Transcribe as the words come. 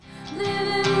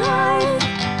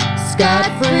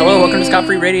Scot-free. Hello, welcome to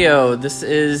Scot-free Radio. This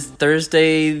is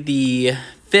Thursday, the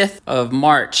 5th of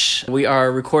March. We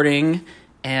are recording,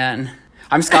 and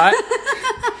I'm Scott.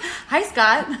 Hi,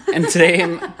 Scott. And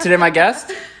today my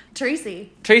guest,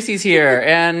 Tracy. Tracy's here,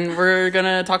 and we're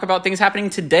gonna talk about things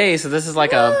happening today. So this is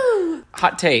like a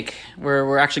hot take where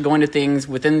we're actually going to things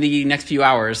within the next few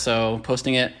hours. So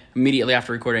posting it immediately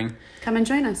after recording. Come and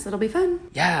join us. It'll be fun.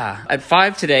 Yeah. At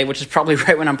 5 today, which is probably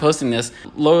right when I'm posting this,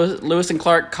 Lewis and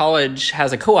Clark College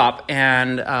has a co-op,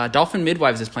 and Dolphin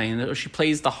Midwives is playing. She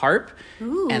plays the harp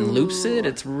and loops it.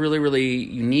 It's really, really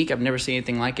unique. I've never seen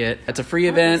anything like it. It's a free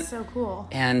event. So cool.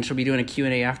 And she'll be doing a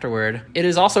Q&A afterward. It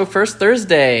is also First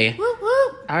Thursday. Whoop,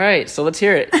 whoop. All right, so let's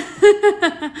hear it.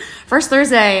 First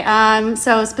Thursday.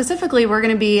 So specifically, we're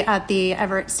going to be at the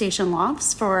Everett Station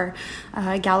Lofts for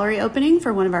a gallery opening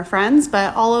for one of our friends,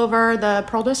 but all over the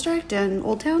Pearl District and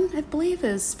Old Town, I believe,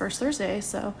 is First Thursday.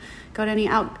 So go to any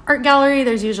art gallery.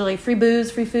 There's usually free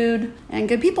booze, free food, and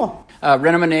good people.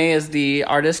 Rena Monet is the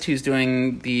artist who's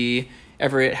doing the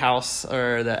Everett House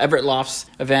or the Everett Lofts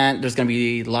event. There's going to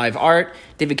be live art.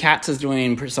 David Katz is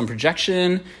doing some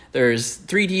projection. There's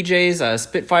 3 DJs,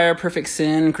 Spitfire, Perfect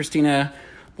Sin, Christina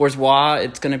Bourgeois.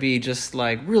 It's going to be just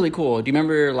like really cool. Do you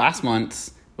remember last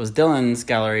month's was Dylan's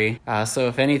gallery? So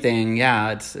if anything,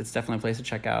 yeah, it's definitely a place to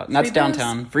check out. And that's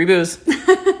downtown. Free booze.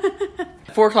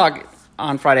 4 o'clock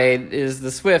on Friday is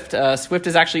the Swift. Swift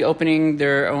is actually opening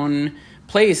their own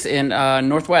place in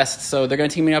Northwest. So they're going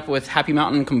to team me up with Happy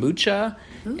Mountain Kombucha.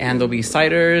 And there'll be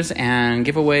ciders and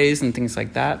giveaways and things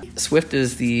like that. Swift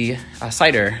is the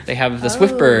cider. They have the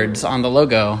Swift Birds on the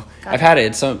logo. I've had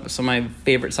it. So my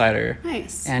favorite cider.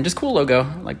 Nice. And just cool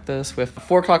logo, like the Swift.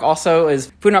 4 o'clock also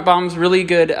is Food Not Bombs, really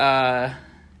good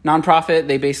nonprofit.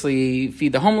 They basically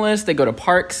feed the homeless. They go to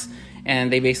parks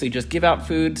and they basically just give out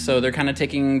food. So they're kind of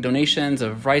taking donations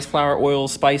of rice flour, oil,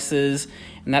 spices.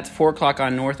 And that's 4 o'clock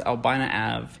on North Albina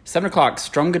Ave. 7 o'clock,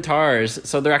 Strum Guitars.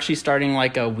 So they're actually starting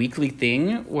like a weekly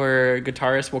thing where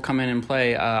guitarists will come in and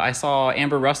play. I saw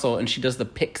Amber Russell, and she does the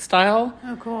pick style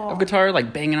of guitar,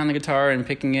 like banging on the guitar and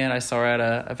picking it. I saw her at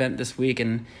an event this week,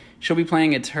 and she'll be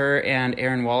playing. It's her and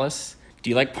Aaron Wallace.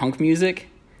 Do you like punk music?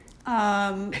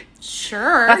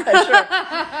 Sure.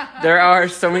 There are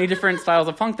so many different styles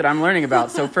of punk that I'm learning about.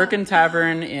 So Firkin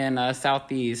Tavern in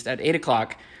Southeast at 8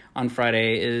 o'clock on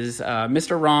Friday is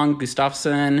Mr. Wrong,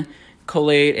 Gustafsson,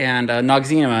 Collate, and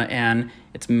Noxema. And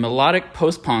it's melodic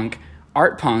post-punk,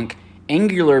 art punk,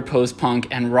 angular post-punk,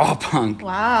 and raw punk.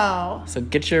 Wow. So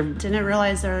get your... Didn't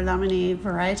realize there are that many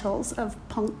varietals of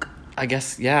punk. I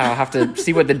guess, yeah, I'll have to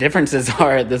see what the differences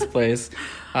are at this place.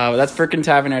 That's Firkin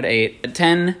Tavern at 8. At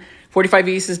 10, 45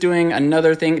 East is doing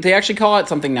another thing. They actually call it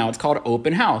something now. It's called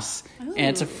Open House. Ooh. And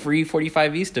it's a free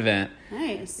 45 East event.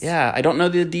 Nice. Yeah, I don't know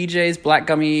the DJs. Black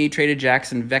Gummy, Traded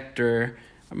Jackson, Vector,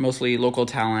 mostly local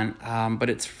talent. But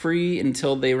it's free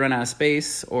until they run out of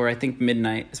space, or I think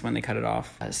midnight is when they cut it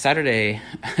off. Saturday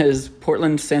is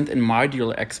Portland Synth and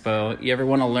Modular Expo. You ever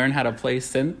want to learn how to play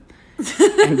synth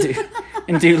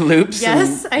and do loops?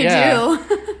 Yes, I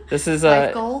do. This is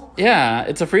life goal. Yeah,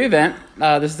 it's a free event.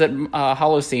 This is at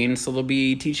Holocene, so they'll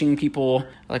be teaching people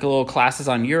like a little classes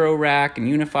on Eurorack and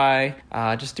Unify,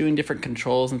 just doing different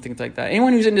controls and things like that.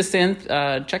 Anyone who's into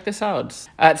synth, check this out.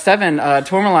 At 7,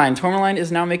 Tourmaline. Tourmaline is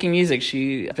now making music.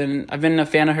 I've been a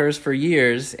fan of hers for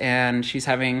years, and she's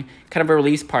having kind of a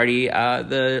release party.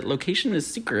 The location is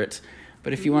secret,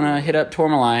 but if you want to hit up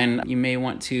Tourmaline, you may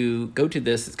want to go to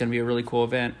this. It's going to be a really cool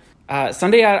event.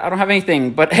 Sunday, I don't have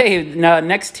anything, but hey,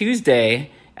 next Tuesday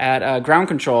at Ground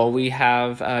Control, we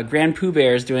have Grand Pooh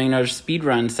Bears doing another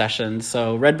speedrun session.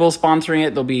 So Red Bull sponsoring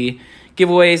it. There'll be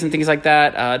giveaways and things like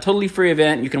that. Totally free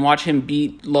event. You can watch him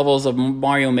beat levels of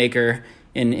Mario Maker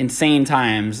in insane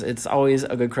times. It's always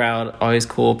a good crowd, always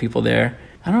cool people there.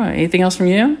 I don't know, anything else from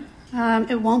you?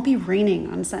 It won't be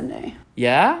raining on Sunday.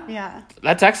 Yeah? Yeah.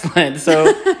 That's excellent.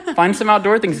 So find some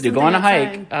outdoor things to do. Go on a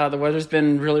hike. The weather's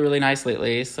been really, really nice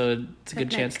lately, so it's a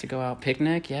good chance to go out.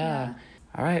 Picnic, yeah.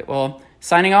 All right, well,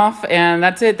 signing off, and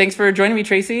that's it. Thanks for joining me,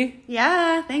 Tracy.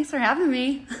 Yeah, thanks for having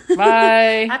me.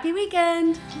 Bye. Happy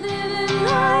weekend. Living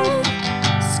life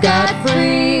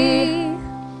scot-free.